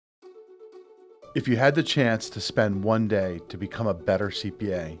If you had the chance to spend one day to become a better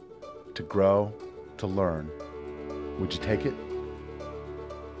CPA, to grow, to learn, would you take it?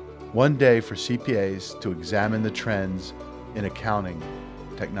 One day for CPAs to examine the trends in accounting,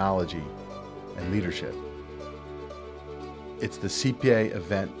 technology, and leadership. It's the CPA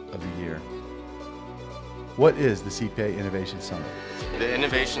event of the year. What is the CPA Innovation Summit? The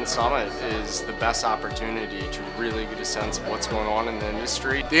Innovation Summit is the best opportunity to really get a sense of what's going on in the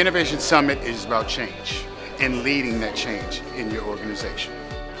industry. The Innovation Summit is about change and leading that change in your organization.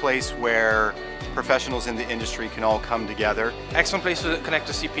 Place where professionals in the industry can all come together. Excellent place to connect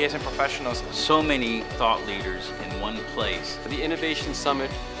to CPAs and professionals. So many thought leaders in one place. The Innovation Summit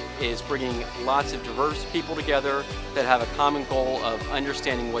is bringing lots of diverse people together that have a common goal of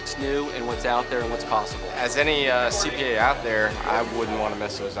understanding what's new and what's out there and what's possible. As any CPA out there, I wouldn't want to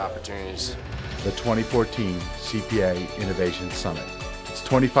miss those opportunities. The 2014 CPA Innovation Summit. It's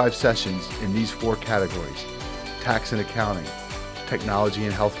 25 sessions in these 4 categories: tax and accounting, technology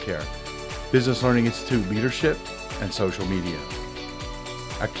and healthcare, Business Learning Institute leadership, and social media.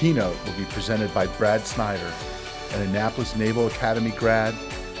 Our keynote will be presented by Brad Snyder, an Annapolis Naval Academy grad,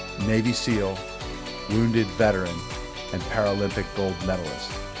 Navy SEAL, wounded veteran, and Paralympic gold medalist.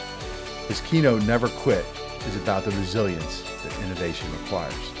 His keynote, "Never Quit," is about the resilience that innovation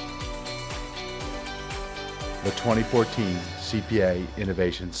requires. The 2014 CPA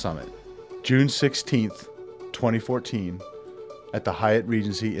Innovation Summit, June 16th, 2014, at the Hyatt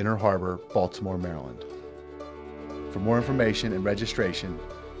Regency Inner Harbor, Baltimore, Maryland. For more information and registration,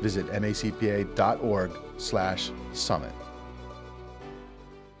 visit macpa.org/summit.